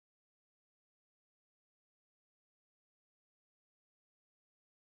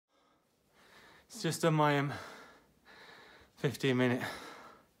It's just done my 15-minute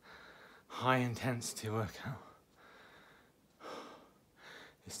high intensity workout.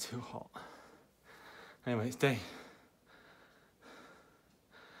 It's too hot. Anyway, it's day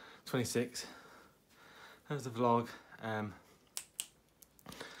 26. There's the vlog.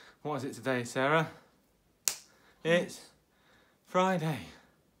 What is it today, Sarah? It's Friday.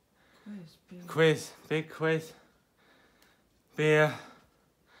 Quiz, big quiz. Beer.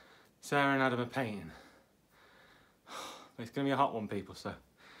 Sarah and Adam are painting. It's going to be a hot one, people, so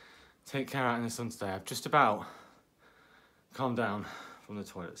take care out in the sun today. I've just about calmed down from the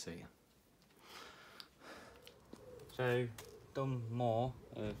toilet seat. So, done more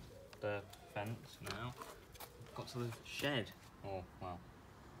of the fence now. Got to the shed, or, well,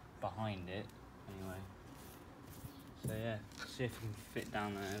 behind it, anyway. So yeah, see if we can fit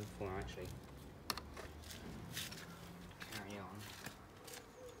down there before I actually carry on.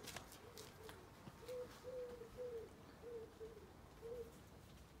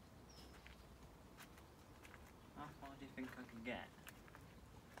 How far do you think I can get?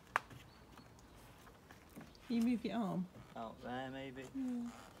 You move your arm. Out there, maybe? Yeah.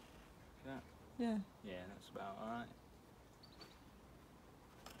 That? Yeah. Yeah, that's about alright.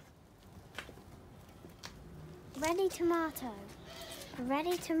 Ready tomato.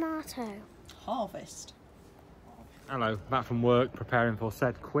 Ready tomato. Harvest. Hello, back from work, preparing for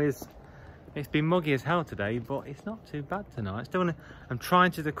said quiz. It's been muggy as hell today, but it's not too bad tonight. I'm trying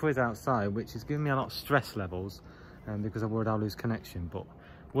to do the quiz outside, which is giving me a lot of stress levels, because I'm worried I'll lose connection. But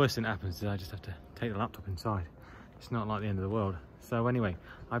worst thing that happens is I just have to take the laptop inside. It's not like the end of the world. So anyway,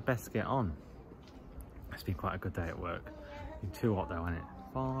 I best get on. It's been quite a good day at work. Been too hot though, isn't it?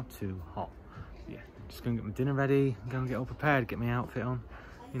 Far too hot. Yeah, just gonna get my dinner ready, go and get all prepared, get my outfit on.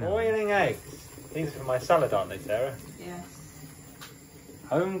 You know. Boiling eggs. These are for my salad, aren't they, Sarah? Yes.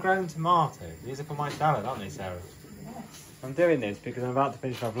 Homegrown tomatoes. These are for my salad, aren't they, Sarah? Yes. I'm doing this because I'm about to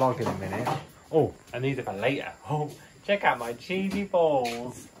finish my vlog in a minute. Oh, and these are for later. Oh, check out my cheesy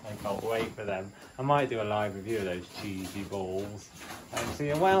balls. I can't wait for them. I might do a live review of those cheesy balls.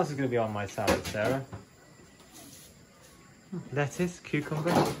 See, what else is going to be on my salad, Sarah? Lettuce,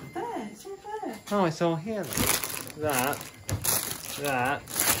 cucumber. There, it's all there. Oh, it's all here. That.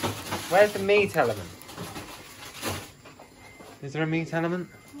 Where's the meat element? Is there a meat element?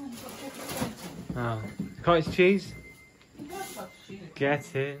 Oh, cottage cheese.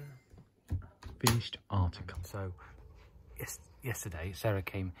 Get in. Finished article. So, yesterday Sarah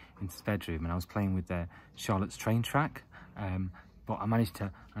came into the bedroom and I was playing with Charlotte's train track. But I managed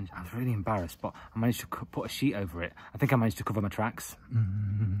to, and I was really embarrassed, but I managed to put a sheet over it. I think I managed to cover my tracks.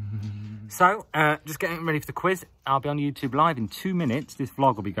 So, just getting ready for the quiz. I'll be on YouTube Live in 2 minutes. This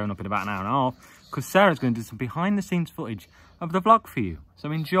vlog will be going up in about an hour and a half, because Sarah's going to do some behind the scenes footage of the vlog for you.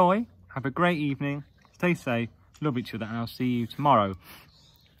 So enjoy, have a great evening, stay safe, love each other, and I'll see you tomorrow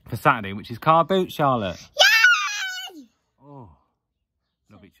for Saturday, which is car boot, Charlotte. Yay! Oh,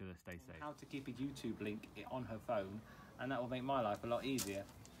 love each other, stay safe. How to keep a YouTube link on her phone, and that will make my life a lot easier.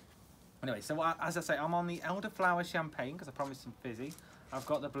 Anyway, so as I say, I'm on the elderflower champagne because I promised some fizzy. I've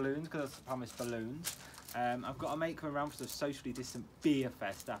got the balloons because I promised balloons. I've got to make them around for the socially distant beer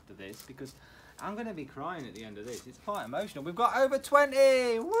fest after this because I'm going to be crying at the end of this. It's quite emotional. We've got over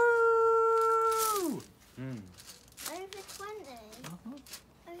 20! Woo! Over 20?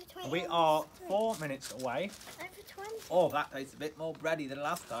 Over 20. We are 4 minutes away. Over 20. Oh, that tastes a bit more bready than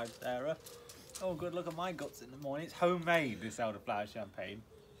last time, Sarah. Oh, good, look at my guts in the morning. It's homemade, this elderflower champagne.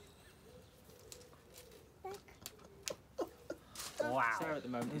 Wow. Sarah at the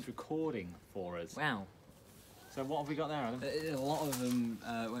moment is recording for us. Wow. So what have we got there, Adam? A lot of them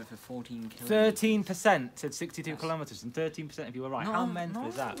went for 14 kilometres. 13% said 62 kilometres, and 13% if you were right. No, How mental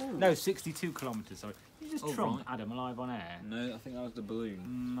is that? No, 62 kilometres, sorry. You just trumped right. Adam live on air. No, I think that was the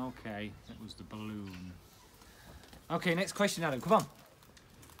balloon. Okay, that was the balloon. Okay, next question, Adam, come on.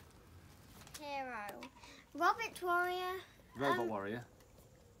 Hero. Robot Warrior. Robot Warrior.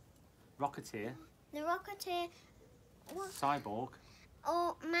 Rocketeer. The Rocketeer. What? Cyborg.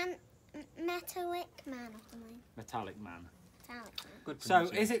 Or Metallic Man or something. Metallic Man. Metallic Man. Good So,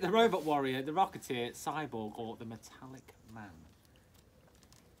 is it the Robot Warrior, the Rocketeer, Cyborg, or the Metallic Man?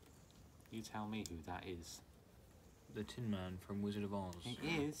 You tell me who that is. The Tin Man from Wizard of Oz. It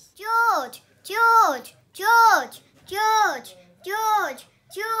is. George!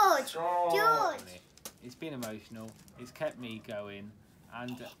 It's been emotional. It's kept me going.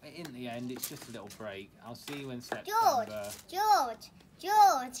 And in the end, it's just a little break. I'll see you in September. George!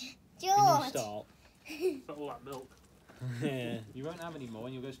 Can you stop? All that milk. Yeah. You won't have any more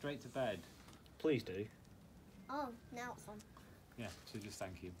and you'll go straight to bed. Please do. Oh, now it's on. Yeah, so just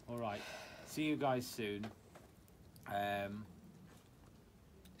thank you. All right. see you guys soon.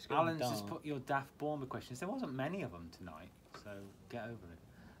 It's getting Alan's just dark. put your daft Baumber questions. There wasn't many of them tonight, so get over it.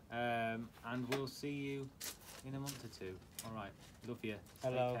 And we'll see you in a month or two. All right, love you.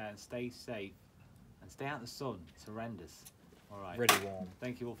 Hello. Take care and stay safe. And stay out of the sun. It's horrendous. All right. Really warm.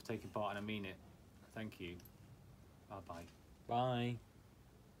 Thank you all for taking part, and I mean it. Thank you. Bye-bye. Bye.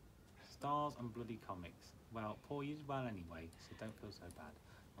 Stars and bloody comics. Well, Paul, you did well anyway, so don't feel so bad.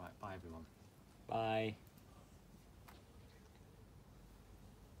 All right, bye, everyone. Bye.